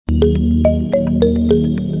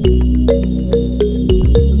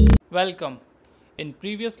Welcome. In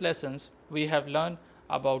previous lessons, we have learned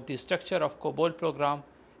about the structure of COBOL program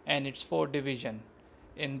and its 4 divisions.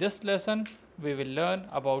 In this lesson, we will learn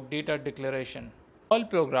about data declaration. All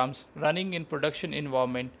programs running in production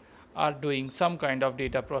environment are doing some kind of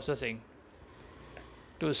data processing.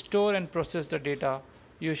 To store and process the data,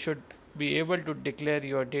 you should be able to declare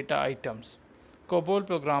your data items. COBOL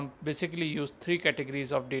program basically use 3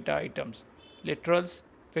 categories of data items: literals,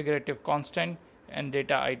 figurative constant, and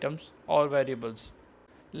data items or variables.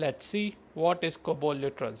 Let's see what is COBOL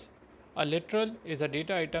literals. A literal is a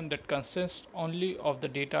data item that consists only of the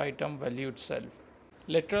data item value itself.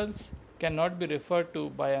 Literals cannot be referred to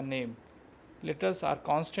by a name. Literals are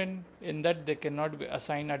constant in that they cannot be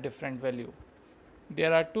assigned a different value.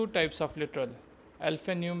 There are 2 types of literal: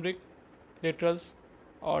 alphanumeric literals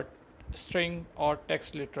or string or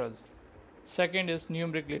text literals. Second is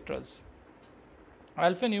numeric literals.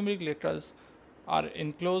 Alphanumeric literals are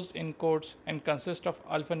enclosed in quotes and consist of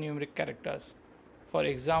alphanumeric characters. For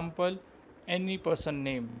example, any person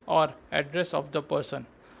name or address of the person.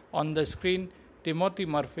 On the screen, Timothy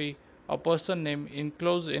Murphy, a person name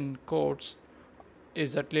enclosed in quotes,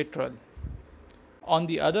 is a literal.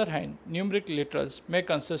 On the other hand, numeric literals may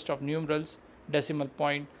consist of numerals, decimal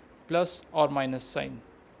point, plus or minus sign.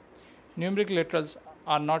 Numeric literals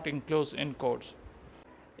are not enclosed in quotes.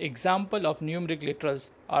 Example of numeric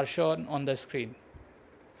literals are shown on the screen.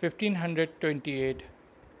 1528,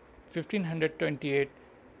 1528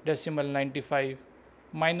 decimal 95,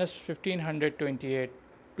 minus 1528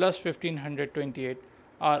 plus 1528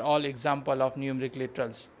 are all example of numeric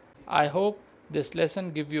literals. I hope this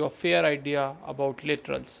lesson gives you a fair idea about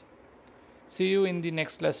literals. See you in the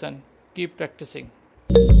next lesson. Keep practicing.